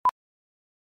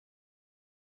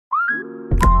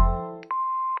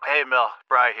Hey, Mel.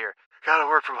 Bri here. Gotta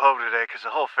work from home today because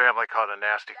the whole family caught a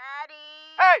nasty... Daddy!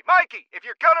 Hey, Mikey! If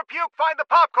you're gonna puke, find the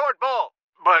popcorn bowl!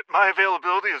 But my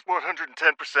availability is 110%.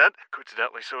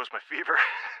 Coincidentally, so is my fever.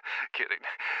 Kidding.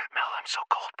 Mel, I'm so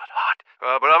cold but hot.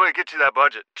 But I'm gonna get you that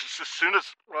budget just as soon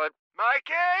as...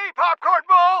 Mikey! Popcorn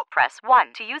bowl! Press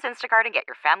 1 to use Instacart and get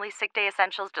your family sick day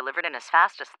essentials delivered in as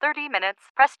fast as 30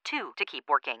 minutes. Press 2 to keep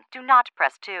working. Do not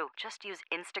press 2. Just use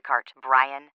Instacart,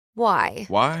 Brian. Why?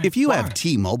 If you have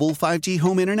T-Mobile 5G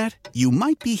home internet, you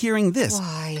might be hearing this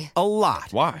Why? a lot.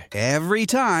 Why? Every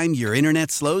time your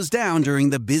internet slows down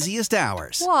during the busiest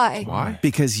hours. Why?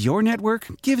 Because your network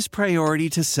gives priority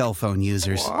to cell phone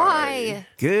users. Why?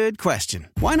 Good question.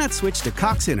 Why not switch to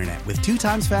Cox Internet with 2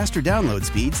 times faster download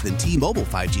speeds than T-Mobile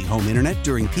 5G home internet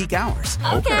during peak hours?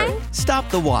 Okay. Stop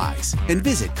the whys and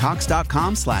visit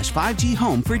cox.com/5G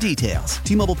home for details.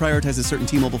 T-Mobile prioritizes certain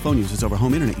T-Mobile phone users over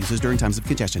home internet users during times of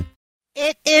congestion.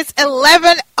 It is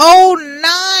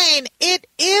 11:09. It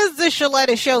is the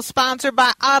Sheletta Show, sponsored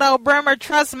by Otto Bremer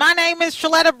Trust. My name is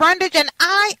Sheletta Brundage, and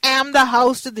I am the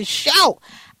host of the show.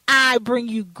 I bring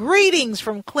you greetings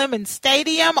from Clemens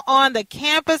Stadium on the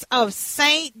campus of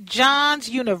St. John's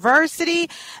University.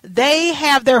 They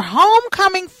have their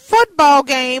homecoming football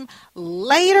game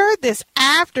later this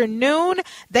afternoon.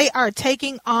 They are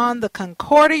taking on the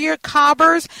Concordia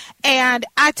Cobbers, and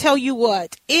I tell you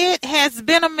what, it has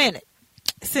been a minute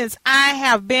since I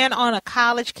have been on a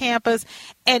college campus,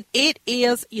 and it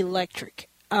is electric.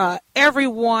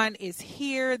 Everyone is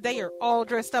here. They are all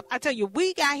dressed up. I tell you,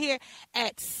 we got here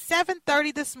at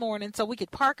 7:30 this morning so we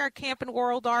could park our Camping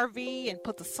World RV and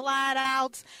put the slide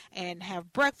outs and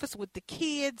have breakfast with the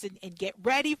kids and get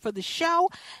ready for the show.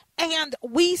 And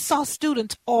we saw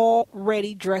students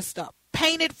already dressed up,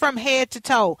 painted from head to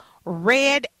toe,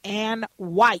 red and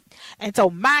white. And so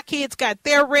my kids got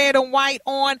their red and white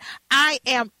on. I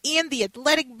am in the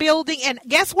athletic building, and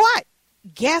guess what?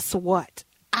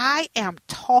 I am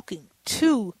talking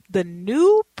to the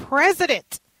new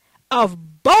president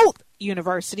of both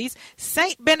universities,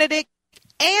 St. Benedict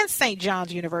and St.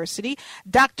 John's University.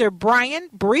 Dr. Brian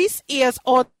Bruess is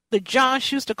on the John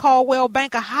Schuster Caldwell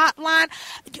Banker hotline.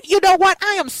 You know what?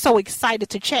 I am so excited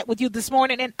to chat with you this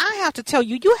morning, and I have to tell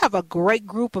you, you have a great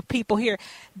group of people here.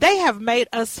 They have made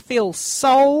us feel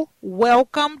so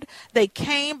welcomed. They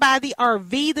came by the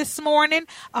RV this morning.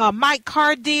 Mike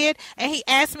Carr did, and he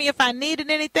asked me if I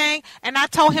needed anything, and I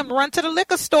told him run to the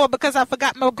liquor store because I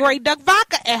forgot my Grey Duck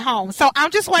vodka at home. So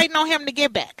I'm just waiting on him to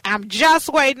get back. Dr.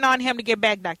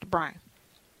 Brian.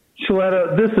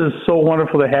 Sheletta, this is so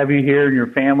wonderful to have you here and your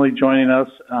family joining us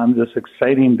on this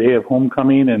exciting day of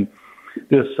homecoming, and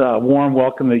this warm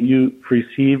welcome that you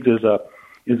received is a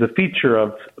feature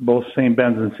of both St.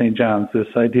 Ben's and St. John's. This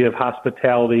idea of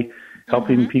hospitality,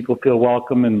 helping people feel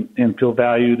welcome and feel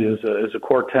valued is a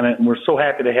core tenet, and we're so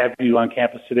happy to have you on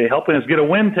campus today, helping us get a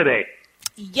win today.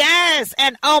 Yes,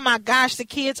 and oh my gosh, the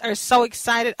kids are so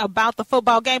excited about the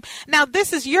football game. Now,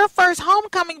 this is your first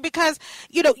homecoming because,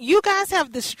 you know, you guys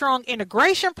have this strong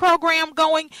integration program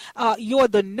going. You're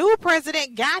the new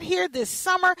president, got here this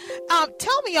summer.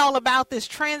 Tell me all about this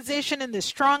transition and this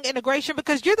strong integration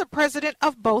because you're the president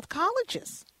of both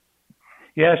colleges.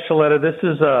 Yeah, Sheletta, this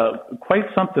is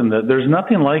quite something. That there's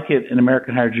nothing like it in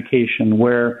American higher education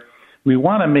where we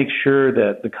want to make sure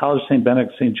that the College of St.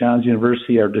 Benedict, St. John's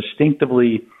University are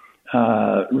distinctively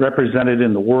represented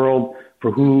in the world for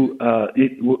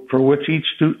which each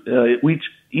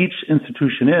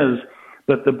institution is.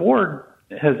 But the board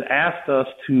has asked us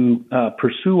to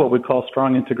pursue what we call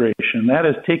strong integration. That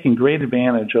is taking great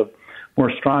advantage of more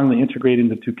strongly integrating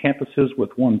the two campuses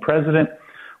with one president,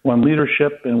 one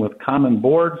leadership, and with common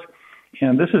boards.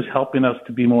 And this is helping us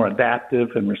to be more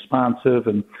adaptive and responsive.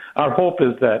 And our hope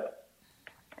is that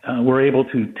we're able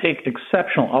to take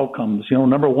exceptional outcomes,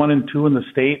 number 1 and 2 in the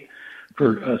state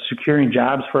for securing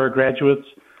jobs for our graduates,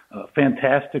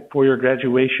 fantastic four-year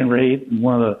graduation rate, and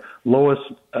one of the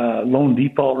lowest loan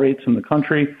default rates in the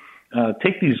country.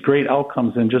 Take these great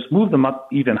outcomes and just move them up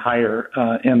even higher.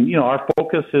 And our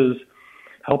focus is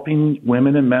helping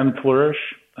women and men flourish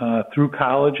through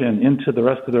college and into the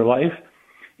rest of their life.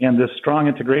 And this strong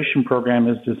integration program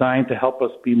is designed to help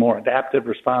us be more adaptive,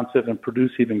 responsive, and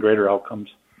produce even greater outcomes.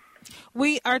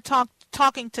 We are talking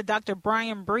talking to Dr.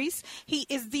 Brian Bruess. He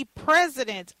is the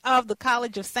president of the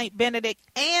College of St. Benedict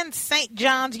and St.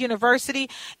 John's University.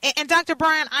 And Dr.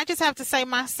 Brian, I just have to say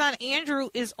my son Andrew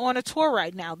is on a tour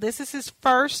right now. This is his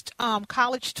first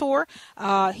college tour.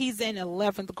 He's in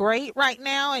 11th grade right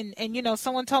now. And, you know,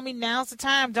 someone told me now's the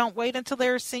time. Don't wait until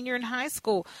they're a senior in high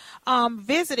school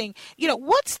visiting. You know,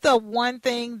 what's the one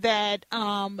thing that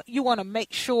you want to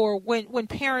make sure when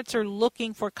parents are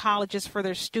looking for colleges for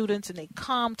their students and they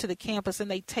come to the campus and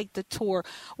they take the tour,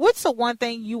 what's the one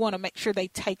thing you want to make sure they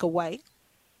take away?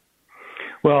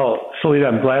 Well, Sheletta,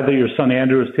 I'm glad that your son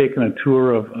Andrew has taken a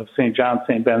tour of St. John's,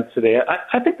 St. Benedict today.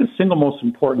 I think the single most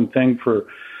important thing for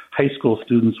high school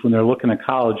students when they're looking at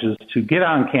college is to get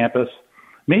on campus,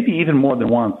 maybe even more than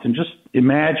once, and just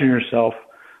imagine yourself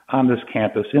on this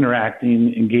campus,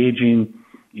 interacting, engaging,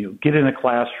 you know, get in a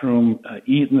classroom,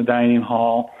 eat in the dining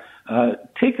hall,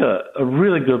 take a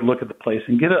really good look at the place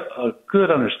and get a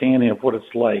good understanding of what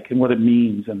it's like and what it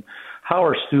means and how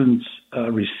are students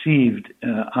received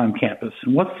on campus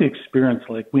and what's the experience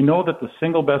like. We know that the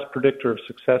single best predictor of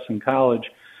success in college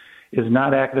is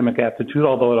not academic aptitude,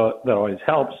 although that always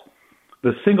helps.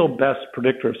 The single best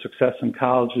predictor of success in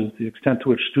college is the extent to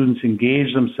which students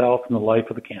engage themselves in the life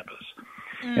of the campus.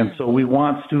 And so we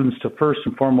want students to first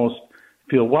and foremost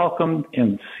feel welcomed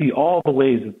and see all the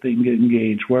ways that they can get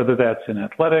engaged, whether that's in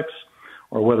athletics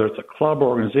or whether it's a club or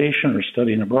organization or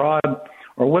studying abroad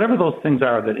or whatever those things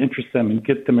are that interest them and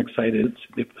get them excited.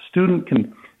 If a student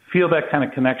can feel that kind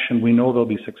of connection, we know they'll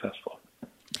be successful.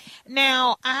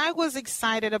 Now, I was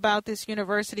excited about this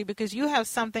university because you have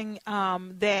something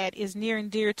that is near and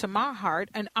dear to my heart,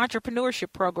 an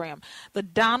entrepreneurship program, the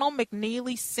Donald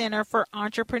McNeely Center for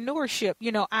Entrepreneurship.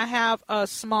 You know, I have a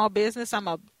small business. I'm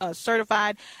a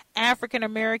certified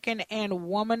African-American and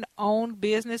woman-owned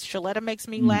business.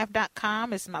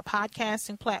 ShelettaMakesMeLaugh.com is my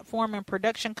podcasting platform and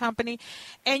production company.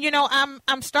 And, you know,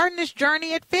 I'm starting this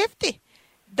journey at 50.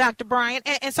 Dr. Brian,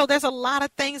 and so there's a lot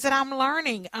of things that I'm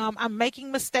learning. I'm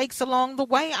making mistakes along the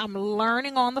way. I'm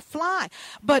learning on the fly.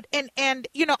 But, and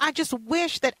you know, I just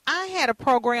wish that I had a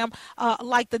program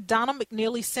like the Donald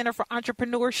McNeely Center for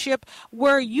Entrepreneurship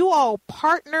where you all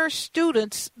partner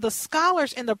students, the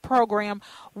scholars in the program,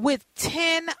 with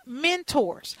 10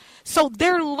 mentors. So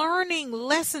they're learning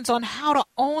lessons on how to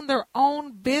own their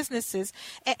own businesses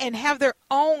and have their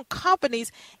own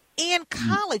companies in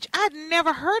college. I'd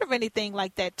never heard of anything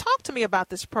like that. Talk to me about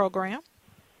this program.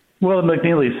 Well, the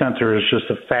McNeely Center is just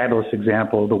a fabulous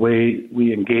example of the way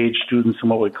we engage students in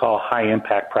what we call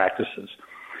high-impact practices.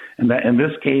 And that in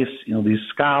this case, you know, these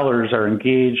scholars are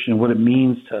engaged in what it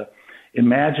means to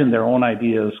imagine their own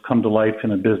ideas come to life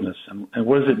in a business. And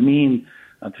what does it mean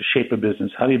to shape a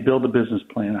business? How do you build a business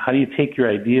plan? How do you take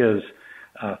your ideas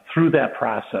through that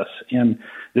process? And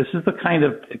this is the kind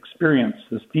of experience,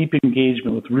 this deep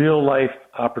engagement with real life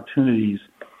opportunities.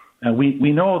 And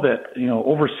we know that, you know,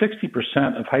 over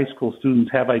 60% of high school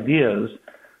students have ideas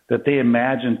that they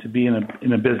imagine to be in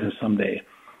a business someday.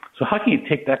 So how can you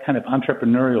take that kind of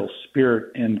entrepreneurial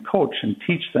spirit and coach and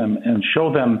teach them and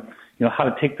show them, you know, how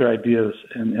to take their ideas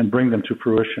and bring them to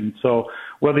fruition? So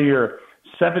whether you're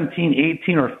 17,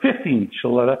 18, or 15,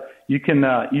 Sheletta, you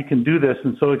can do this.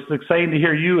 And so it's exciting to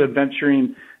hear you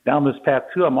adventuring down this path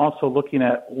too. I'm also looking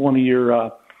at one of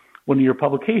your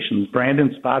publications.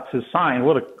 Brandon Spots His Sign.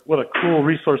 What a cool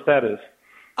resource that is.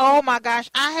 Oh my gosh,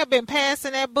 I have been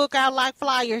passing that book out like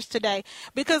flyers today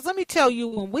because let me tell you,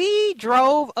 when we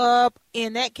drove up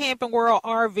in that Camping World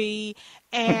RV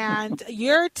and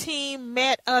your team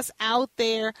met us out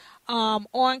there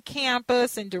on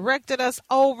campus and directed us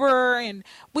over, and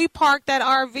we parked that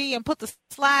RV and put the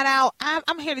slide out.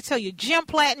 I'm here to tell you, Jim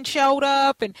Platten showed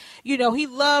up, and you know he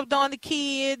loved on the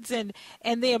kids, and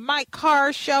then Mike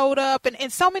Carr showed up,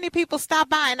 and so many people stopped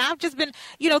by, and I've just been,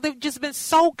 you know, they've just been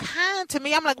so kind to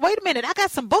me. I'm like, wait a minute, I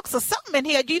got some books or something in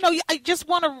here. You know, I just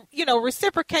want to, you know,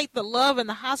 reciprocate the love and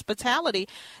the hospitality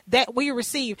that we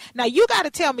receive. Now you got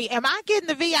to tell me, am I getting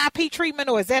the VIP treatment,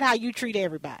 or is that how you treat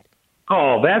everybody?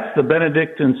 Oh, that's the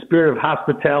Benedictine spirit of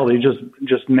hospitality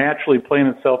just naturally playing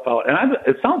itself out. And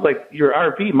it sounds like your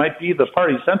RV might be the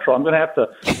party central. I'm going to have to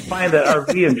find that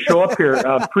RV and show up here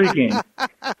pregame.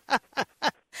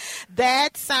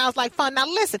 That sounds like fun. Now,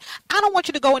 listen, I don't want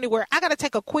you to go anywhere. I got to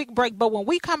take a quick break. But when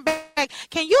we come back,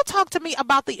 can you talk to me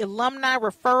about the Alumni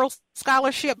Referral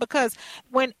Scholarship? Because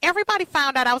when everybody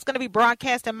found out I was going to be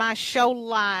broadcasting my show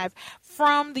live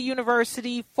from the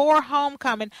university for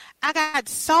homecoming. I got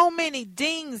so many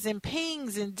dings and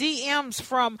pings and DMs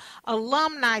from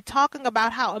alumni talking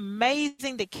about how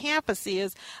amazing the campus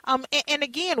is. And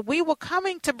again, we were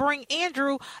coming to bring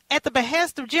Andrew at the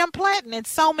behest of Jim Platten and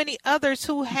so many others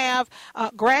who have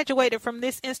graduated from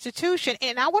this institution.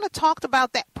 And I want to talk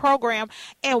about that program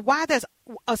and why there's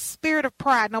a spirit of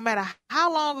pride. No matter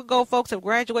how long ago folks have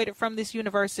graduated from this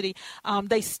university,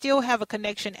 they still have a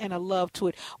connection and a love to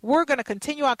it. We're going to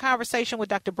continue our conversation with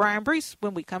Dr. Brian Bruess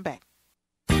when we come back.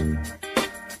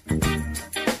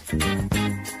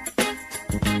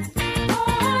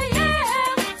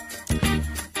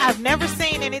 I've never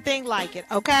seen anything like it,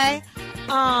 okay?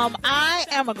 I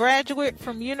am a graduate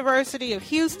from University of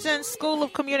Houston School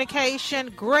of Communication.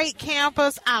 Great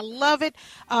campus. I love it.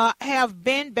 Have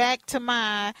been back to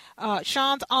my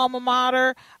Sean's alma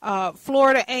mater,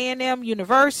 Florida A&M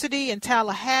University in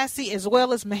Tallahassee, as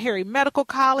well as Meharry Medical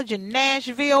College in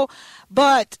Nashville.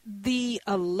 But the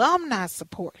alumni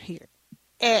support here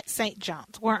at St.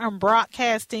 John's, where I'm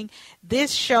broadcasting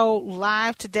this show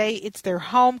live today. It's their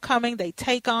homecoming. They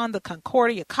take on the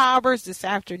Concordia Cobbers this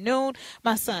afternoon.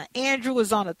 My son Andrew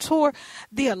is on a tour.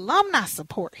 The alumni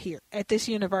support here at this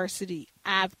university,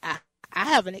 I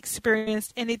haven't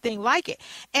experienced anything like it.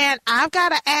 And I've got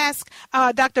to ask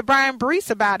Dr. Brian Bruess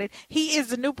about it. He is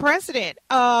the new president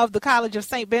of the College of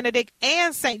St. Benedict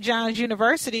and St. John's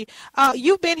University.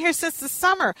 You've been here since the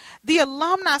summer. The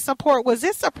alumni support, was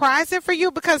it surprising for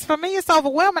you? Because for me, it's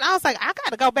overwhelming. I was like, I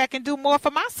got to go back and do more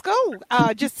for my school.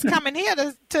 Just coming here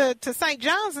to St.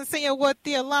 John's and seeing what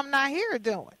the alumni here are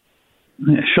doing.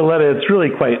 Sheletta, it's really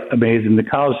quite amazing. The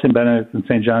College of St. Benedict and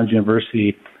St. John's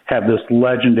University have this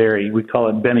legendary, we call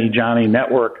it Benny Johnny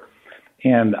network.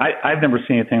 And I've never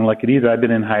seen anything like it either. I've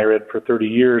been in higher ed for 30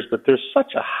 years, but there's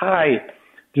such a high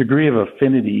degree of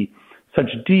affinity, such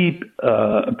deep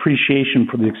appreciation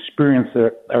for the experience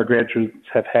that our graduates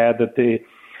have had that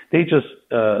they just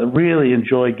really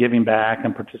enjoy giving back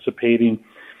and participating.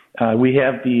 We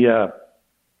have the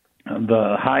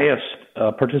highest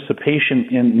participation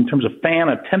in terms of fan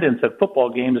attendance at football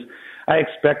games. I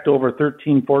expect over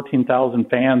 14,000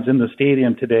 fans in the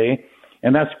stadium today,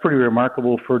 and that's pretty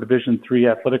remarkable for a Division III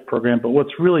athletic program. But what's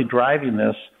really driving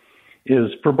this is,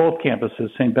 for both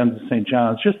campuses, St. Ben's and St.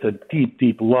 John's, just a deep,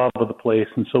 deep love of the place.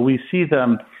 And so we see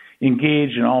them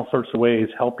engage in all sorts of ways,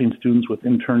 helping students with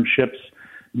internships,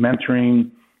 mentoring,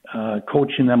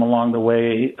 coaching them along the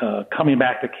way, coming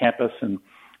back to campus and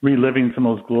reliving some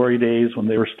of those glory days when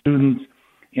they were students.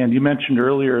 And you mentioned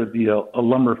earlier the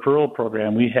alum referral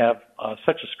program. We have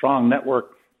such a strong network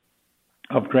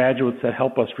of graduates that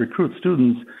help us recruit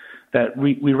students that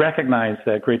we recognize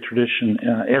that great tradition.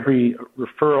 Every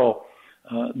referral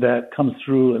that comes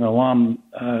through an alum,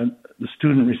 the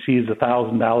student receives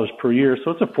 $1,000 per year.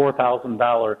 So it's a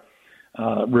 $4,000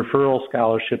 referral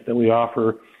scholarship that we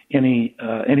offer any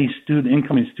student,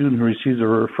 incoming student who receives a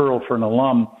referral for an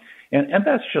alum. And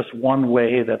that's just one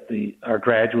way that our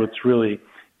graduates really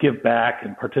give back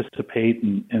and participate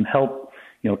and help,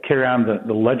 carry on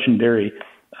the legendary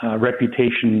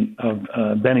reputation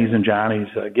of Benny's and Johnny's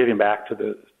giving back to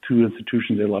the two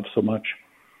institutions they love so much.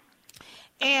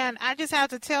 And I just have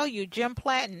to tell you, Jim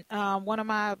Platten, one of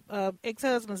my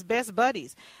ex-husband's best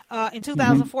buddies, in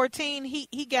 2014,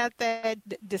 he got that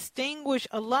Distinguished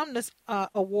Alumnus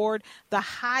Award, the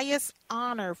highest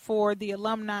honor for the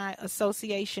Alumni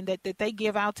Association that they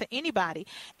give out to anybody.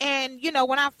 And,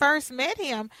 when I first met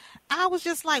him, I was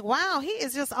just like, wow, he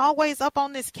is just always up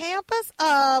on this campus.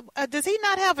 Does he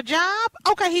not have a job?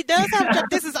 Okay, he does have a job.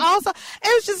 This is also,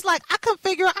 it was just like, I couldn't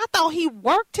figure out, I thought he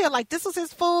worked here. Like, this was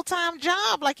his full-time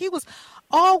job. Like, he was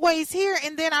always here.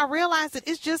 And then I realized that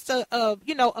it's just a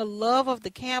love of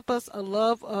the campus, a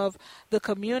love of the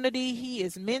community. He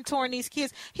is mentoring these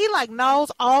kids. He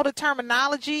knows all the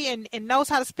terminology and knows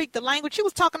how to speak the language. He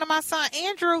was talking to my son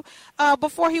Andrew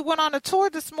before he went on a tour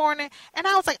this morning, and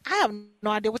I was like, I have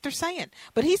no idea what they're saying,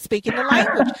 but he's speaking the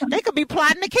language. They could be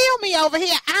plotting to kill me over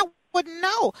here. I wouldn't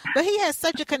know, but he has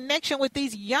such a connection with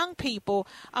these young people,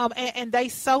 and they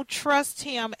so trust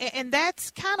him, and that's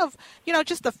kind of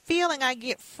just the feeling I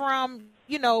get from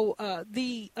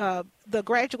the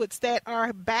graduates that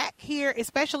are back here,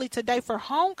 especially today for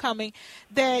homecoming,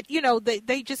 that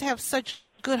they just have such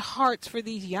good hearts for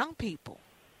these young people.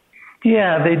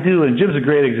 Yeah, they do, and Jim's a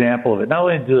great example of it. Not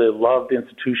only do they love the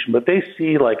institution, but they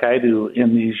see, like I do,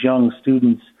 in these young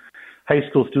students, high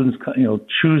school students,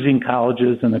 choosing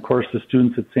colleges, and of course the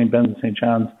students at St. Ben's and St.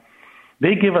 John's,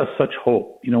 they give us such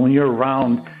hope. When you're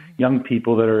around young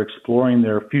people that are exploring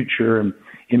their future and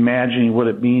imagining what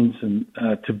it means and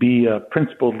to be a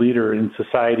principled leader in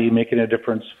society, making a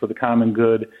difference for the common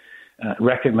good,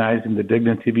 recognizing the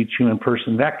dignity of each human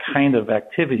person. That kind of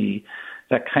activity,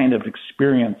 that kind of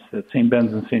experience that St.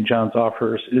 Ben's and St. John's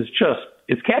offers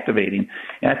it's captivating.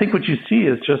 And I think what you see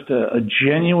is just a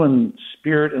genuine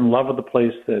spirit and love of the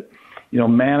place that,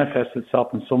 manifests itself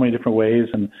in so many different ways.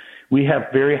 And we have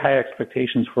very high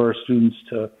expectations for our students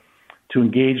to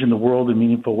engage in the world in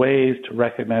meaningful ways, to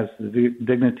recognize the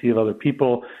dignity of other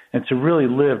people, and to really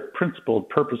live principled,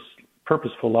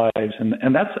 purposeful lives.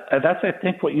 And that's I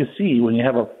think what you see when you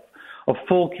have a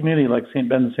full community like St.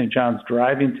 Ben's and St. John's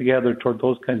driving together toward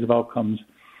those kinds of outcomes.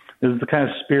 This is the kind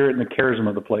of spirit and the charisma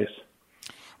of the place.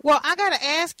 Well, I got to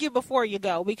ask you before you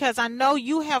go, because I know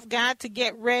you have got to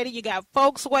get ready. You got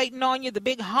folks waiting on you, the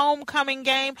big homecoming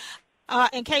game.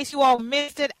 In case you all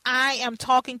missed it, I am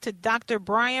talking to Dr.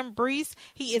 Brian Bruess.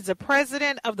 He is the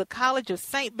president of the College of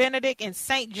St. Benedict and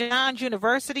St. John's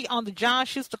University on the John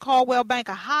Schuster Caldwell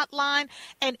Banker Hotline,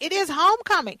 and it is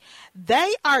homecoming.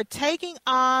 They are taking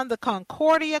on the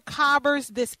Concordia Cobbers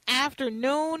this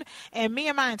afternoon, and me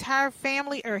and my entire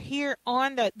family are here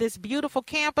on this beautiful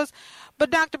campus.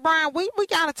 But Dr. Brian, we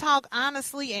got to talk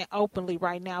honestly and openly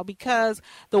right now, because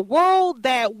the world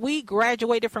that we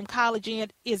graduated from college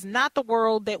in is not the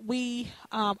world that we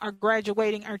are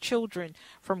graduating our children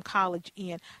from college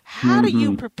in. How do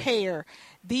you prepare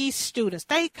these students?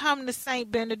 They come to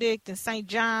St. Benedict and St.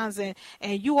 John's, and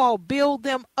you all build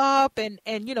them up, and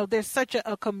there's such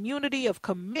a community of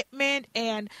commitment,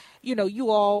 and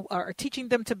you all are teaching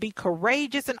them to be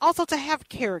courageous and also to have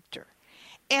character.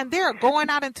 And they're going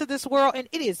out into this world, and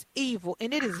it is evil,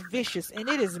 and it is vicious, and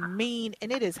it is mean,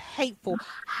 and it is hateful.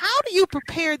 How do you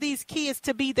prepare these kids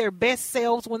to be their best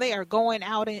selves when they are going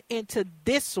out into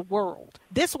this world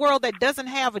that doesn't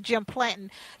have a Jim Platton,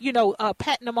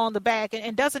 patting them on the back,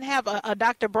 and doesn't have a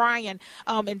Dr. Brian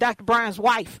and Dr. Brian's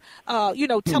wife,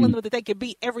 telling them that they can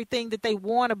be everything that they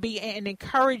want to be, and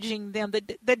encouraging them,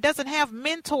 that doesn't have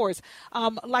mentors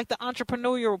like the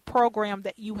entrepreneurial program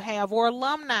that you have, or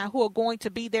alumni who are going to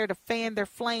be there to fan their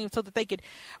flames so that they could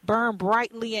burn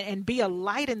brightly and be a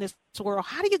light in this world.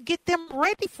 How do you get them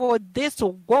ready for this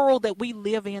world that we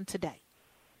live in today?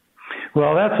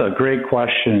 Well, that's a great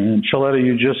question. And Sheletta,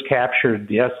 you just captured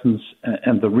the essence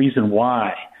and the reason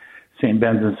why St.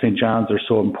 Ben's and St. John's are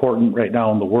so important right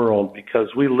now in the world, because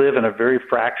we live in a very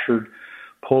fractured,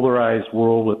 polarized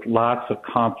world with lots of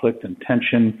conflict and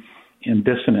tension and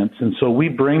dissonance. And so we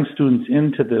bring students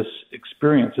into this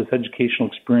experience, this educational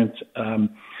experience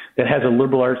that has a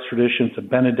liberal arts tradition. So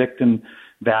Benedictine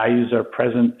values are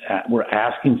present. We're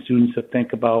asking students to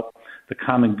think about the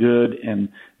common good and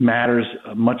matters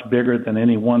much bigger than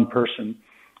any one person.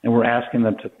 And we're asking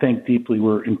them to think deeply.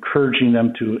 We're encouraging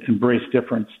them to embrace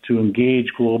difference, to engage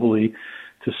globally,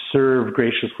 to serve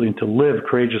graciously, and to live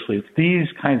courageously. It's these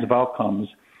kinds of outcomes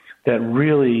that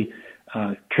really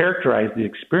characterize the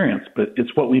experience, but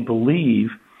it's what we believe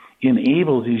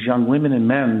enables these young women and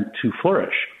men to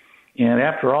flourish. And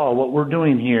after all, what we're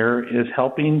doing here is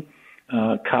helping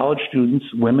college students,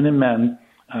 women and men,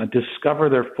 discover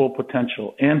their full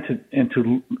potential and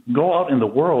to go out in the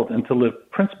world and to live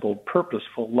principled,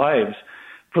 purposeful lives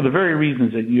for the very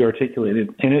reasons that you articulated.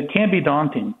 And it can be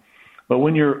daunting, but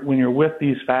when you're with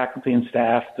these faculty and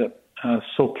staff that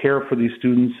so care for these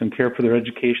students and care for their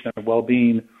education and their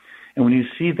well-being, and when you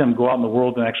see them go out in the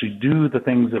world and actually do the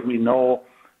things that we know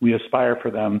we aspire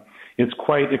for them, it's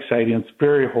quite exciting. It's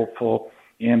very hopeful,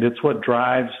 and it's what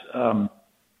drives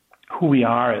who we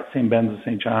are at St. Ben's and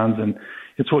St. John's, and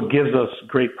it's what gives us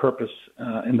great purpose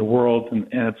in the world. And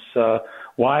it's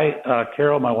why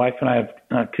Carol, my wife, and I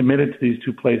have committed to these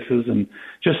two places, and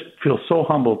just feel so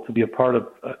humbled to be a part of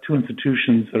two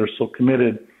institutions that are so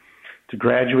committed to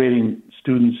graduating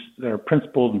students that are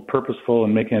principled and purposeful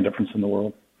and making a difference in the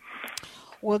world.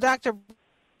 Well, Dr.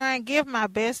 Brian, give my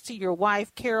best to your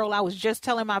wife, Carol. I was just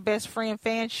telling my best friend,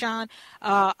 Fan Sean,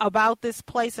 about this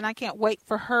place, and I can't wait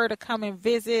for her to come and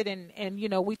visit, and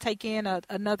we take in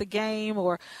another game,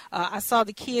 or I saw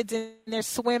the kids in there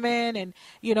swimming, and,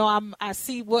 I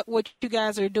see what you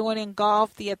guys are doing in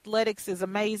golf. The athletics is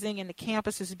amazing, and the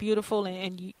campus is beautiful,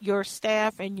 and your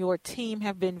staff and your team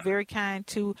have been very kind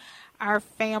to our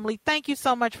family. Thank you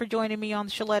so much for joining me on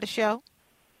the Sheletta Show.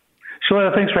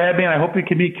 Sheletta, thanks for having me, and I hope you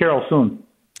can meet Carol soon.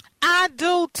 I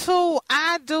do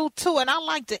too, and I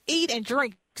like to eat and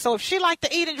drink. So if she like to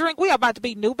eat and drink, we are about to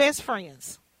be new best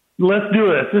friends. Let's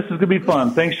do this. This is going to be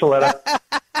fun. Thanks, Sheletta.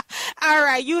 All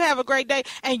right, you have a great day.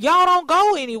 And y'all don't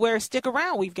go anywhere. Stick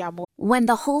around. We've got more. When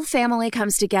the whole family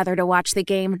comes together to watch the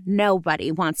game,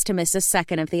 nobody wants to miss a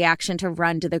second of the action to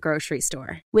run to the grocery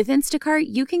store. With Instacart,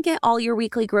 you can get all your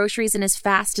weekly groceries in as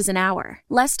fast as an hour.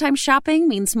 Less time shopping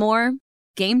means more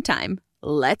game time.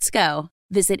 Let's go.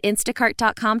 Visit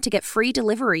instacart.com to get free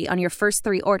delivery on your first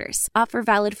 3 orders. Offer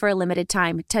valid for a limited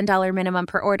time. $10 minimum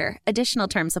per order. Additional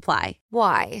terms apply.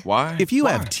 Why? Why? If you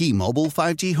have T-Mobile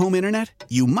 5G home internet,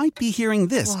 you might be hearing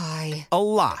this Why? a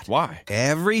lot. Why?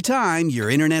 Every time your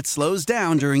internet slows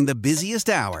down during the busiest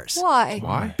hours. Why?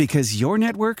 Why? Because your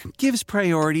network gives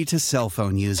priority to cell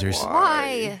phone users.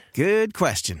 Why? Good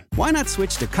question. Why not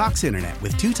switch to Cox Internet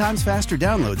with 2 times faster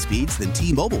download speeds than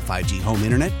T-Mobile 5G home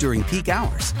internet during peak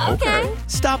hours? Okay.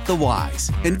 Stop the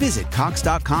whys and visit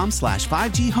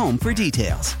cox.com/5G home for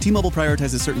details. T-Mobile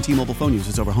prioritizes certain T-Mobile phone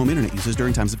users over home internet users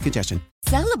during times of congestion.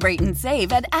 Celebrate and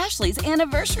save at Ashley's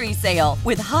Anniversary Sale.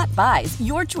 With Hot Buys,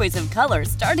 your choice of colors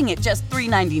starting at just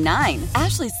 $3.99.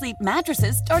 Ashley Sleep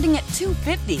mattresses starting at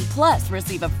 $2.50. Plus,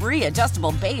 receive a free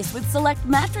adjustable base with select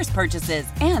mattress purchases.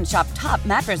 And shop top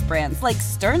mattress brands like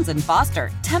Stearns &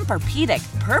 Foster,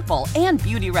 Tempur-Pedic, Purple, and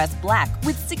Beautyrest Black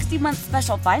with 60-month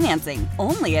special financing.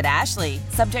 Only at Ashley.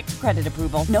 Subject to credit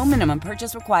approval. No minimum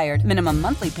purchase required. Minimum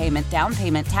monthly payment, down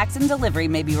payment, tax, and delivery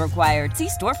may be required. See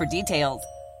store for details.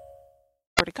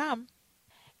 To come.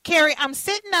 Carrie, I'm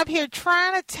sitting up here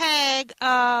trying to tag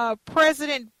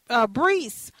President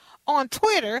Bruess on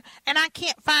Twitter, and I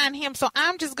can't find him, so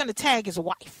I'm just going to tag his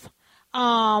wife.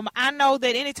 I know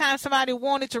that anytime somebody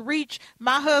wanted to reach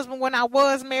my husband when I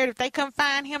was married, if they couldn't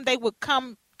find him, they would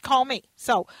come call me.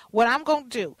 So what I'm going to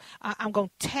do, I'm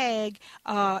going to tag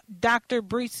Dr.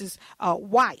 Bruess's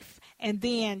wife. And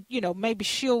then, maybe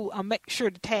she'll make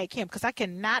sure to tag him because I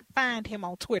cannot find him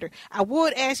on Twitter. I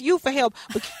would ask you for help,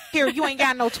 but here you ain't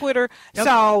got no Twitter,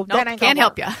 so that ain't can't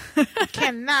help you.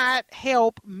 Cannot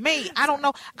help me. I don't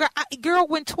know, girl.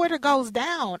 When Twitter goes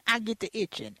down, I get to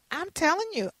itching. I'm telling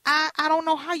you, I don't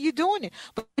know how you're doing it,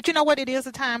 but you know what? It is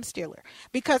a time stealer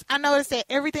because I notice that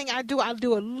everything I do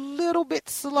a little bit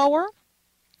slower.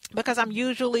 Because I'm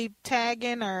usually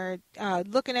tagging or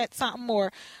looking at something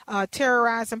or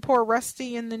terrorizing poor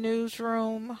Rusty in the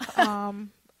newsroom on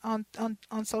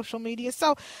social media.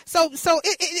 So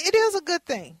it is a good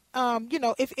thing.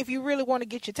 If you really want to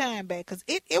get your time back, because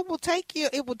it will take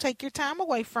your time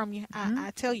away from you.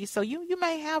 I tell you. So you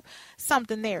may have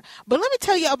something there. But let me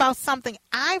tell you about something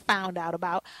I found out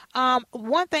about.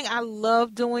 One thing I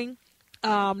love doing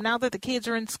now that the kids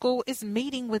are in school is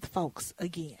meeting with folks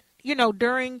again.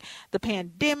 During the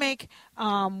pandemic,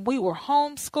 we were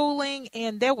homeschooling,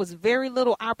 and there was very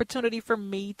little opportunity for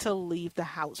me to leave the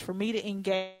house, for me to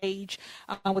engage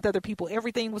with other people.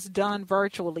 Everything was done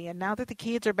virtually, and now that the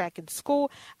kids are back in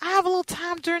school, I have a little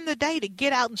time during the day to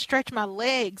get out and stretch my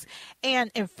legs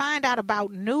and find out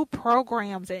about new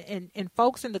programs and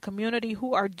folks in the community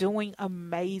who are doing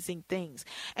amazing things.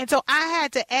 And so I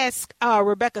had to ask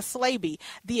Rebecca Slaby,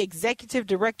 the Executive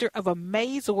Director of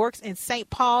AmazeWorks in St.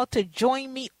 Paul, to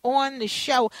join me on the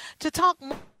show to talk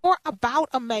more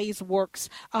about AmazeWorks,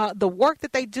 the work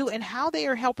that they do and how they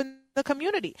are helping the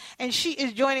community. And she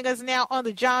is joining us now on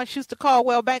the John Schuster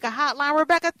Caldwell Banker Hotline.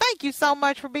 Rebecca, thank you so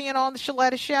much for being on the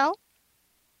Sheletta Show.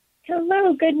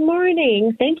 Hello, good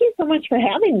morning. Thank you so much for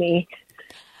having me.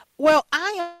 Well,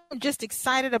 I am just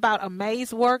excited about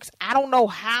AmazeWorks. I don't know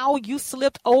how you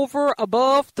slipped over,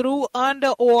 above, through,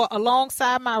 under, or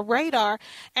alongside my radar,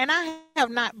 and I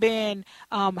have not been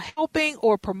helping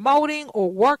or promoting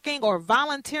or working or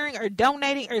volunteering or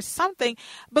donating or something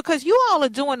because you all are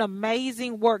doing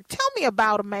amazing work. Tell me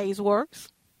about AmazeWorks.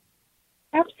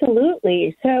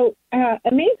 Absolutely. So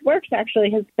AmazeWorks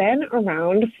actually has been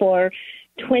around for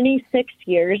 26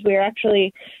 years. We're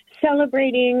actually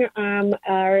celebrating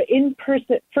our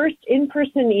first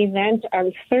in-person event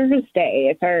on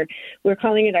Thursday. We're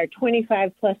calling it our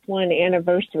 25+1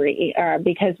 anniversary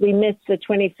because we missed the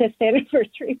 25th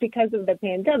anniversary because of the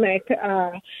pandemic.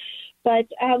 But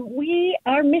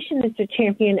our mission is to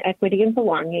champion equity and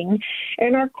belonging,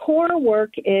 and our core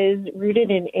work is rooted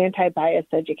in anti-bias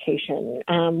education,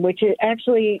 which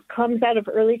actually comes out of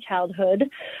early childhood,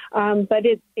 but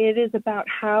it is about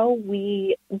how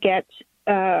we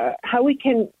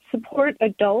can support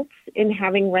adults in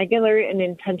having regular and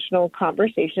intentional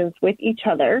conversations with each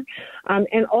other,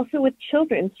 and also with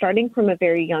children starting from a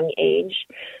very young age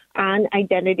on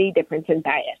identity, difference, and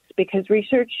bias, because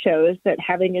research shows that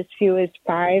having as few as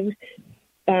 5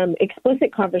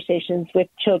 explicit conversations with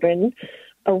children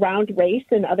around race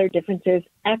and other differences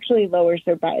actually lowers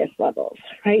their bias levels,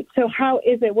 right? So how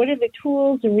is it? What are the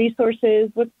tools and resources?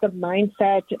 What's the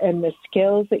mindset and the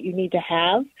skills that you need to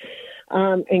have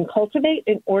and cultivate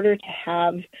in order to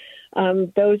have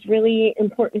those really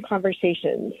important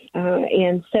conversations?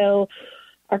 And so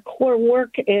our core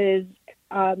work has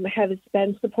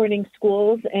been supporting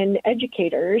schools and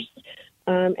educators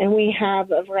And we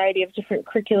have a variety of different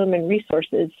curriculum and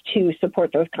resources to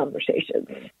support those conversations.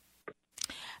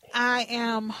 I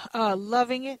am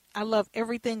loving it. I love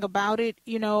everything about it.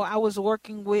 You know, I was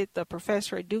working with a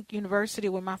professor at Duke University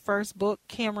when my first book,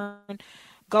 Cameron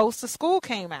Goes to School,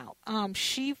 came out.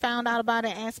 She found out about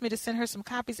it, asked me to send her some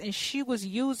copies, and she was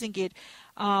using it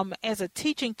as a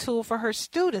teaching tool for her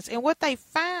students. And what they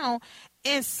found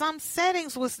in some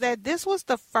settings was that this was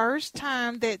the first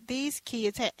time that these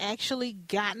kids had actually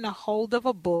gotten a hold of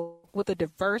a book with a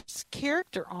diverse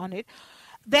character on it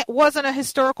that wasn't a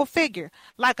historical figure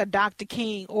like a Dr.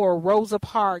 King or Rosa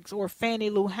Parks or Fannie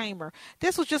Lou Hamer.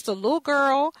 This was just a little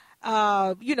girl,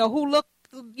 who looked,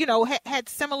 had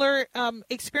similar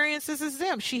experiences as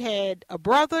them. She had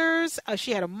brothers,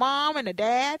 she had a mom and a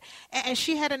dad, and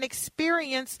she had an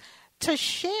experience to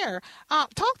share.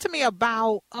 Talk to me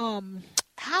about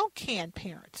how can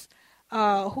parents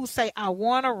who say, I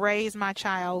want to raise my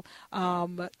child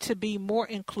to be more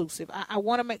inclusive. I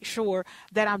want to make sure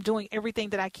that I'm doing everything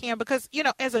that I can because,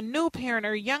 as a new parent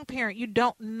or a young parent, you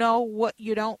don't know what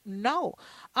you don't know.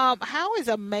 How is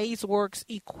AmazeWorks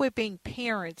equipping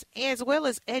parents as well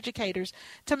as educators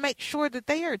to make sure that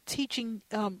they are teaching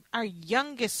our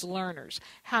youngest learners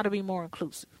how to be more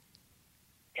inclusive?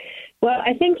 Well,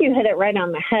 I think you hit it right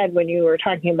on the head when you were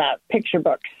talking about picture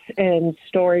books and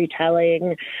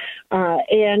storytelling,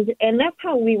 and that's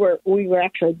how we were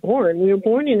actually born. We were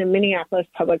born in the Minneapolis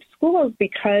public schools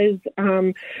because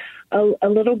a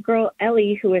little girl,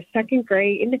 Ellie, who was second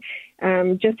grade,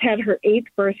 just had her 8th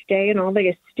birthday, and all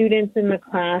the students in the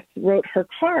class wrote her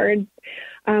cards.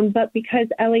 But because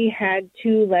Ellie had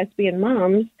 2 lesbian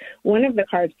moms, one of the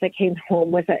cards that came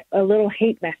home was a little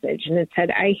hate message, and it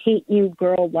said, "I hate you,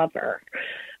 girl lover."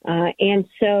 And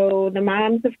so the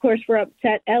moms, of course, were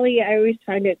upset. Ellie, I always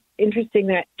find it interesting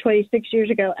that 26 years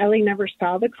ago, Ellie never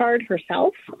saw the card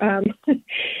herself.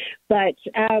 But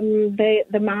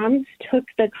the moms took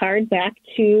the card back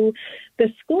to the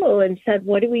school and said,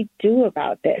 what do we do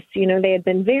about this? They had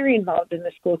been very involved in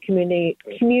the school community,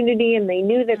 and they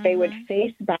knew that they would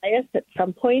face bias at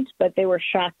some point, but they were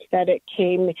shocked that it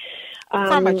came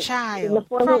from a child,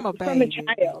 from a baby. From a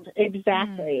child,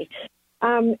 exactly.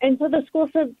 And so the school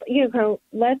said,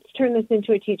 let's turn this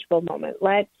into a teachable moment.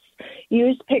 Let's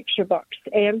use picture books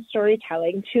and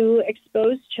storytelling to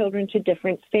expose children to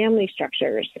different family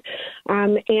structures.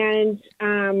 And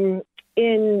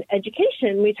in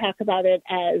education, we talk about it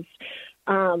as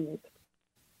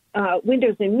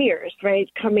windows and mirrors, right?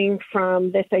 Coming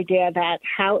from this idea that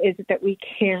how is it that we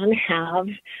can have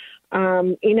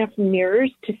enough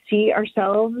mirrors to see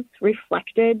ourselves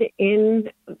reflected in,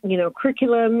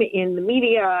 curriculum, in the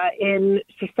media, in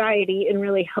society, in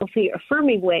really healthy,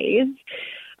 affirming ways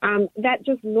that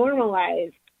just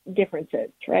normalize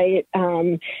differences, right,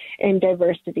 and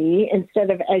diversity instead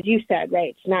of, as you said,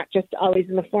 right, it's not just always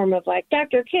in the form of like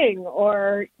Dr. King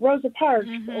or Rosa Parks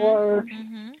or,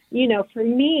 for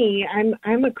me,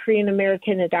 I'm a Korean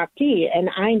American adoptee, and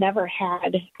I never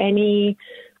had any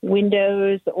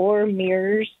windows or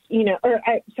mirrors,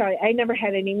 I never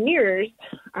had any mirrors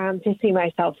to see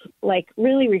myself like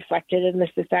really reflected in the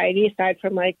society aside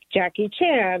from like Jackie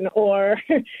Chan or,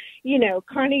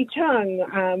 Connie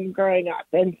Chung growing up.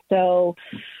 And so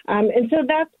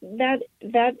that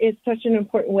is such an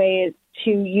important way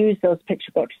to use those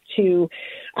picture books to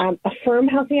affirm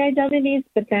healthy identities,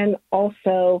 but then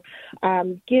also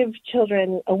give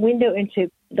children a window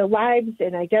into the lives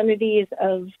and identities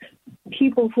of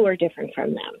people who are different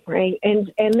from them, right?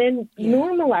 And then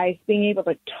normalize being able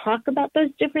to talk about those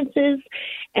differences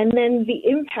and then the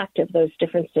impact of those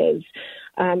differences.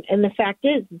 And the fact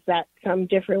is that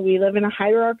we live in a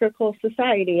hierarchical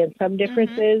society, and some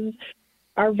differences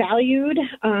are valued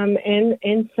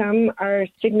and some are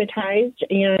stigmatized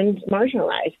and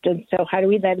marginalized. And so how do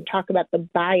we then talk about the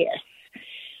bias?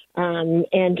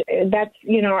 And that's,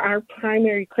 our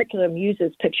primary curriculum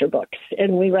uses picture books,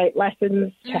 and we write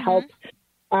lessons to help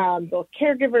both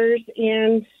caregivers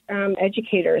and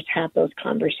educators have those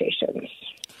conversations.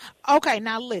 Okay,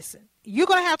 now listen. You're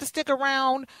going to have to stick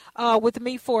around with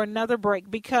me for another break,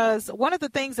 because one of the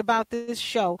things about this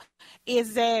show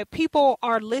is that people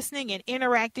are listening and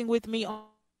interacting with me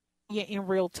in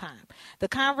real time. The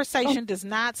conversation does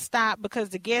not stop because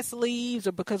the guest leaves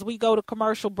or because we go to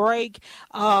commercial break.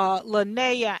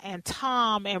 Linnea and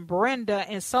Tom and Brenda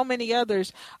and so many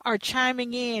others are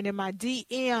chiming in my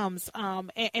DMs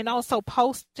and also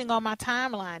posting on my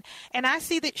timeline. And I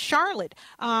see that Charlotte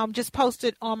just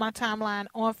posted on my timeline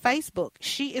on Facebook.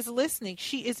 She is listening.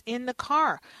 She is in the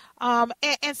car.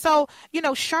 And so,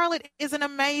 Charlotte is an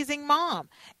amazing mom.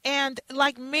 And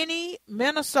like many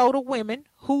Minnesota women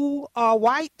who are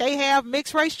white, they have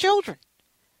mixed race children.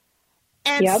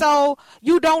 And so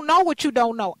you don't know what you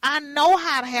don't know. I know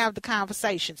how to have the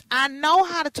conversations. I know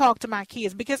how to talk to my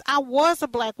kids because I was a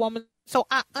black woman. So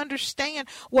I understand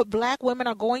what black women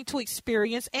are going to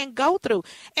experience and go through.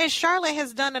 And Charlotte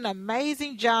has done an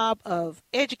amazing job of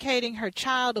educating her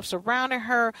child, of surrounding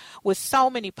her with so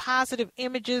many positive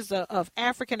images of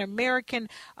African-American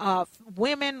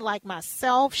women like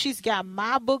myself. She's got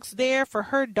my books there for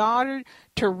her daughter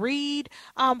to read.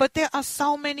 But there are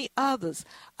so many others.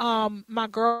 My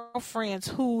girlfriends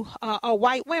who are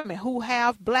white women who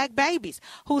have black babies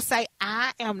who say,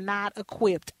 I am not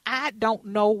equipped. I don't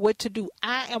know what to do.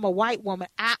 I am a white woman.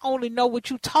 I only know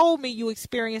what you told me you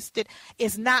experienced it.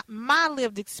 It's not my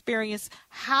lived experience.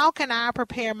 How can I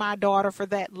prepare my daughter for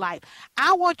that life?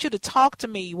 I want you to talk to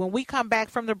me when we come back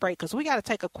from the break, because we got to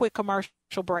take a quick commercial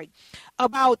break,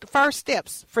 about the first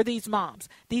steps for these moms,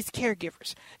 these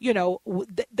caregivers. You know,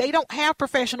 they don't have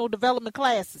professional development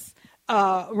classes.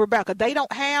 Rebecca, they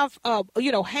don't have,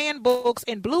 handbooks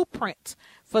and blueprints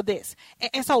for this.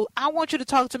 And so I want you to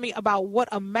talk to me about what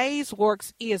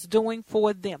AmazeWorks is doing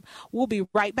for them. We'll be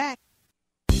right back.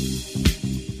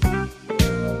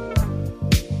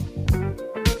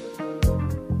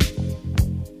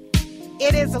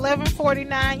 It is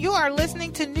 11:49. You are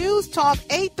listening to News Talk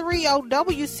 830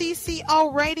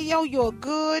 WCCO Radio, your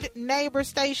good neighbor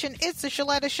station. It's the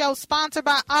Sheletta Show, sponsored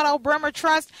by Otto Bremer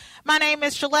Trust. My name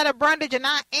is Sheletta Brundage, and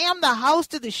I am the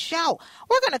host of the show.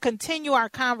 We're going to continue our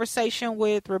conversation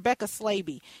with Rebecca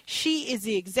Slaby. She is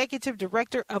the Executive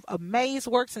Director of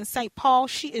AmazeWorks in St. Paul.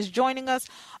 She is joining us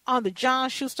on the John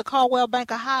Schuster Caldwell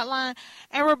Banker Hotline.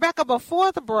 And Rebecca,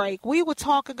 before the break, we were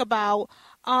talking about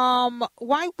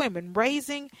white women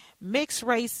raising mixed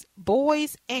race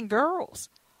boys and girls,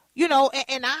 you know,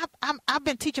 and I've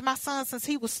been teaching my son since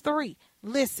he was 3.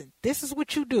 Listen, this is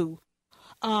what you do.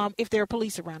 If there are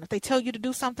police around, if they tell you to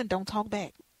do something, don't talk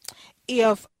back.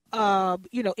 If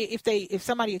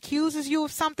somebody accuses you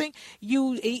of something,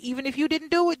 even if you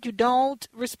didn't do it, you don't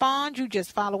respond. You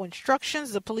just follow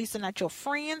instructions. The police are not your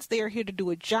friends. They are here to do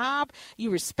a job. You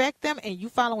respect them and you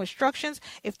follow instructions.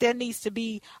 If there needs to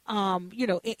be,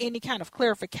 any kind of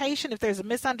clarification, if there's a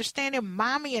misunderstanding,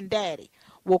 mommy and daddy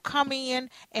will come in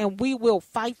and we will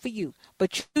fight for you.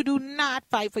 But you do not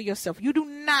fight for yourself. You do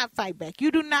not fight back.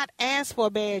 You do not ask for a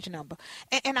badge number.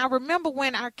 And I remember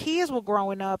when our kids were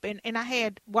growing up and I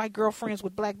had white girlfriends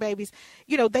with black babies,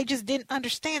 you know, they just didn't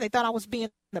understand. They thought I was being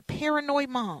the paranoid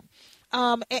mom.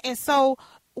 And so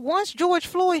once George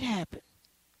Floyd happened,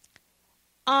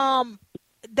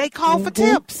 they called for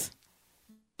tips.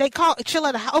 They call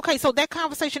Sheletta. Okay, so that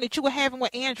conversation that you were having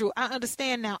with Andrew, I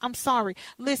understand now. I'm sorry.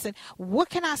 Listen, what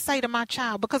can I say to my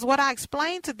child? Because what I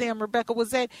explained to them, Rebecca,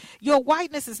 was that your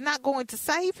whiteness is not going to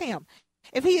save him.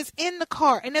 If he is in the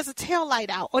car and there's a tail light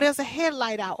out or there's a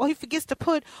headlight out or he forgets to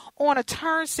put on a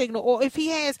turn signal or if he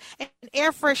has an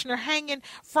air freshener hanging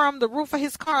from the roof of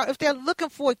his car, if they're looking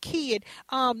for a kid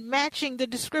matching the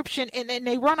description and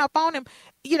they run up on him,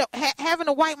 you know, having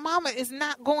a white mama is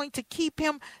not going to keep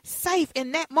him safe.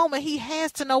 In that moment, he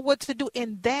has to know what to do.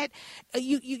 And that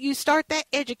you start that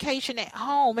education at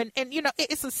home. And you know,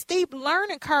 it's a steep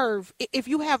learning curve if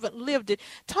you haven't lived it.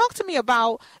 Talk to me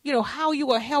about, you know, how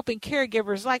you are helping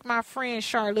caregivers like my friend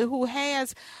Charlotte, who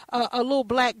has a little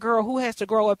black girl who has to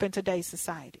grow up in today's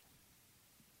society.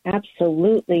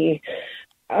 Absolutely.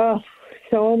 Oh,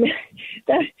 so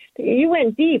you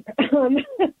went deep.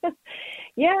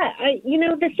 Yeah,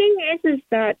 the thing is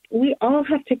that we all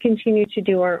have to continue to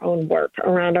do our own work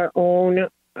around our own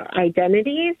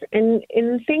identities. And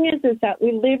the thing is that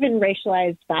we live in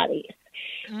racialized bodies.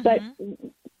 Mm-hmm. But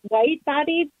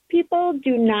white-bodied people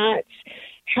do not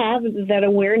have that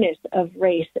awareness of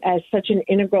race as such an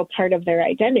integral part of their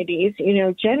identities. You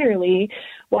know, generally,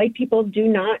 white people do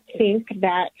not think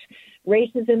that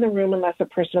race is in the room unless a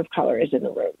person of color is in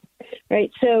the room, right?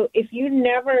 So if you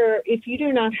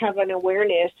do not have an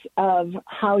awareness of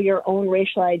how your own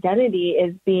racial identity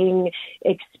is being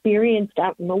experienced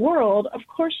out in the world, of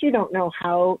course you don't know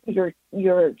how your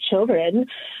children,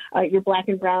 your black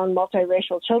and brown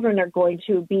multiracial children, are going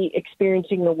to be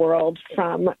experiencing the world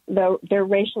from their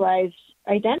racialized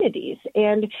identities.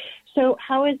 And so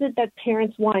how is it that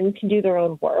parents, one, can do their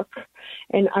own work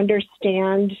and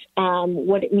understand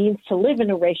what it means to live in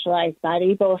a racialized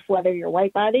body, both whether you're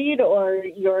white-bodied or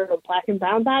you're a black and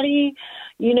brown body?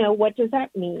 You know, what does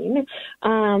that mean?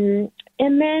 And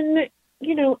then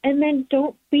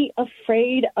don't be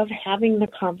afraid of having the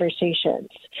conversations,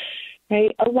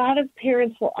 right? A lot of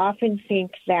parents will often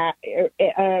think that,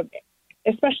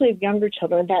 especially of younger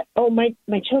children, that,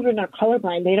 my children are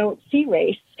colorblind. They don't see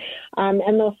race. And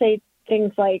they'll say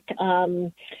things like,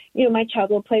 my child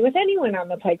will play with anyone on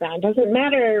the playground. Doesn't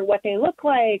matter what they look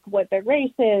like, what their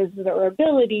race is, their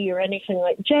ability, or anything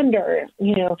like gender,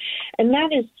 and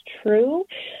that is true.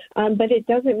 But it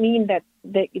doesn't mean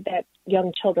that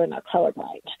young children are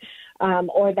colorblind.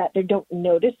 Or that they don't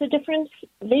notice a difference.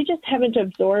 They just haven't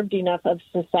absorbed enough of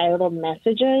societal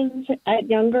messages at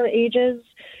younger ages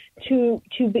to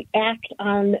act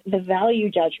on the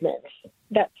value judgments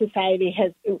that society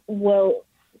will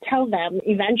tell them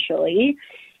eventually,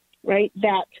 right,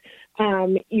 that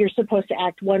you're supposed to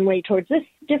act one way towards this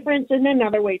difference and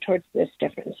another way towards this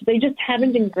difference. They just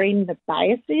haven't ingrained the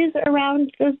biases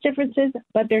around those differences,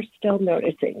 but they're still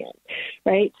noticing it,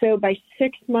 right? So by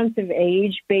 6 months of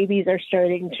age, babies are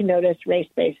starting to notice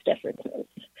race-based differences.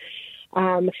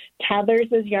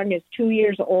 Toddlers as young as 2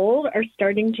 years old are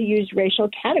starting to use racial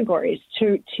categories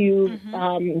to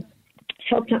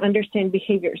help to understand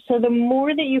behavior. So the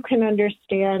more that you can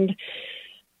understand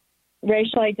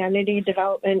racial identity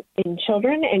development in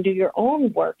children and do your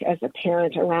own work as a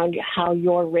parent around how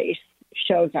your race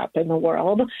shows up in the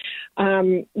world,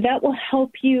 that will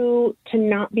help you to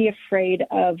not be afraid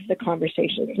of the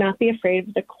conversations, not be afraid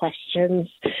of the questions.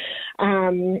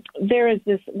 There is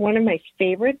one of my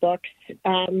favorite books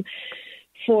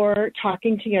for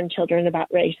talking to young children about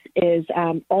race is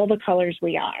All the Colors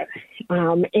We Are.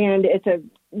 And it's a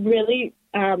really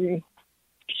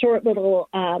short little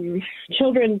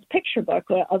children's picture book,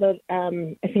 although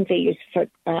I think they use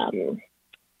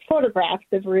photographs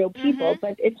of real people,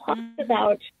 but it talks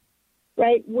about,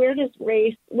 right, where does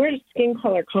skin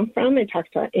color come from? It talks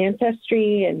about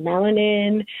ancestry and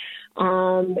melanin,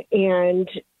 and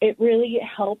it really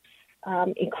helps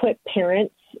equip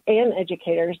parents and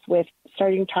educators with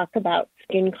starting to talk about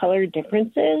skin color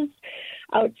differences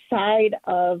outside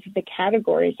of the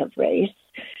categories of race,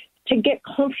 to get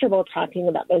comfortable talking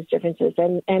about those differences,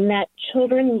 and that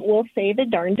children will say the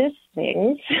darndest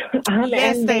things.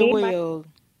 Yes, and they will.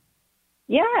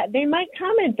 They might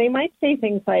comment. They might say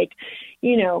things like,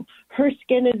 her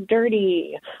skin is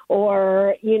dirty,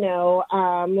 or,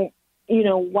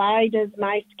 why does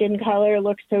my skin color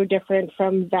look so different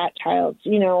from that child's,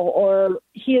 or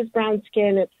he has brown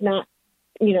skin. It's not,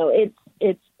 it's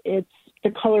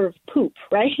the color of poop,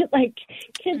 right? Like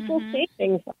kids will say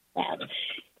things like that.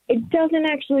 It doesn't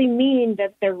actually mean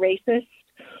that they're racist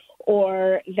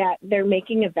or that they're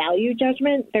making a value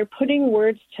judgment. They're putting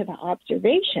words to the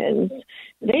observations.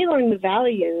 They learn the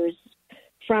values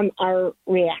from our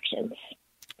reactions.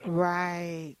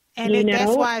 Right. And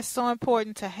that's why it's so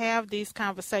important to have these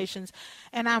conversations.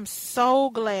 And I'm so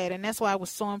glad, and that's why it was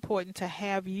so important to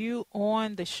have you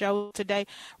on the show today.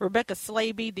 Rebecca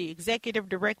Slaby, the Executive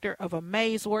Director of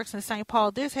AmazeWorks in St.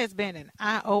 Paul. This has been an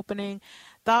eye-opening,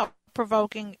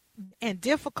 thought-provoking, and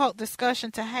difficult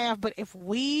discussion to have, but if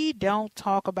we don't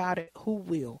talk about it, who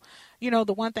will?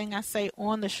 The one thing I say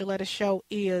on the Sheletta Show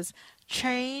is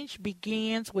change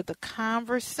begins with a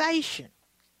conversation.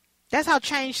 That's how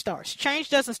change starts. Change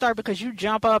doesn't start because you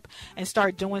jump up and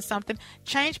start doing something.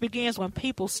 Change begins when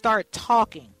people start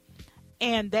talking,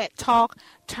 and that talk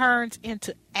turns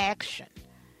into action.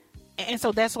 And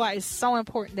so that's why it's so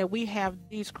important that we have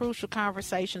these crucial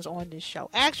conversations on this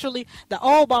show. Actually, the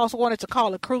old boss wanted to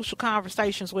call it Crucial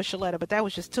Conversations with Sheletta, but that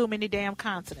was just too many damn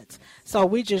consonants. So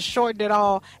we just shortened it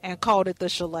all and called it the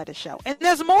Sheletta Show. And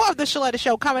there's more of the Sheletta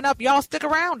Show coming up. Y'all stick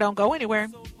around. Don't go anywhere.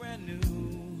 So brand new.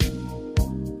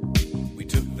 We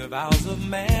took the vows of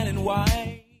man and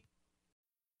white.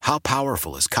 How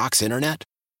powerful is Cox Internet?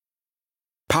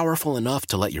 Powerful enough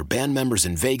to let your band members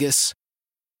in Vegas,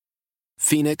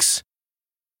 Phoenix,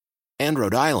 and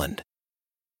Rhode Island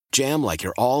jam like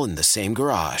you're all in the same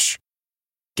garage.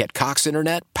 Get Cox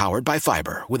Internet powered by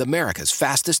fiber with America's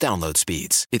fastest download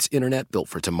speeds. It's internet built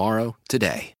for tomorrow,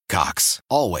 today. Cox,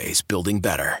 always building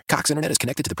better. Cox Internet is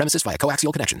connected to the premises via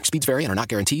coaxial connection. Speeds vary and are not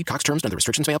guaranteed. Cox terms and other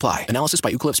restrictions may apply. Analysis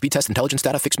by Ookla Speed Test Intelligence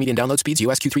Data. Fixed median download speeds.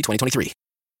 US Q3 2023.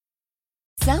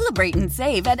 Celebrate and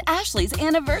save at Ashley's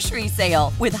Anniversary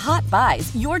Sale. With Hot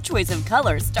Buys, your choice of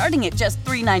colors starting at just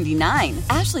 $3.99.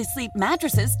 Ashley Sleep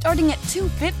mattresses starting at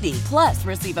 $2.50. Plus,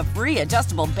 receive a free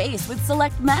adjustable base with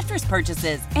select mattress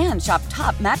purchases. And shop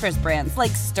top mattress brands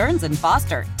like Stearns &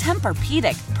 Foster,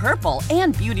 Tempur-Pedic, Purple,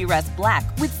 and Beautyrest Black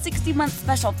with 60-month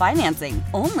special financing.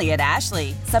 Only at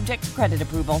Ashley. Subject to credit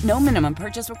approval. No minimum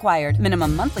purchase required.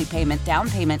 Minimum monthly payment,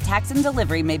 down payment, tax, and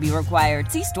delivery may be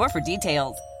required. See store for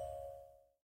details.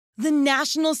 The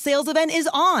national sales event is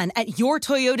on at your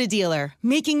Toyota dealer,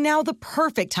 making now the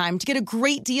perfect time to get a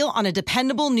great deal on a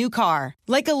dependable new car.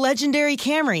 Like a legendary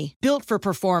Camry, built for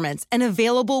performance and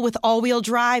available with all-wheel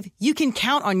drive, you can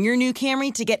count on your new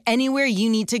Camry to get anywhere you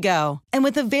need to go. And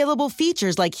with available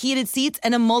features like heated seats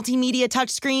and a multimedia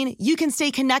touchscreen, you can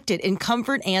stay connected in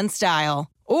comfort and style.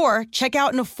 Or check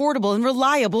out an affordable and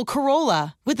reliable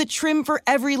Corolla with a trim for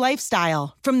every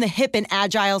lifestyle, from the hip and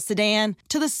agile sedan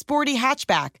to the sporty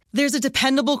hatchback. There's a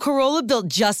dependable Corolla built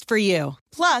just for you.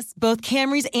 Plus, both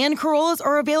Camrys and Corollas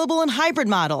are available in hybrid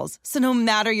models, so no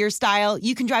matter your style,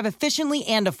 you can drive efficiently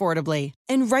and affordably.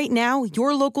 And right now,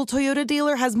 your local Toyota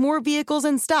dealer has more vehicles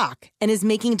in stock and is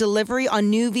making delivery on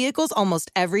new vehicles almost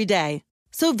every day.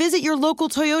 So visit your local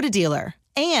Toyota dealer.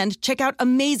 And check out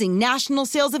amazing national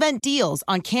sales event deals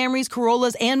on Camrys,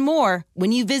 Corollas, and more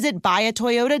when you visit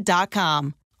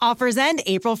buyatoyota.com. Offers end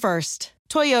April 1st.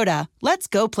 Toyota, let's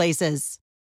go places.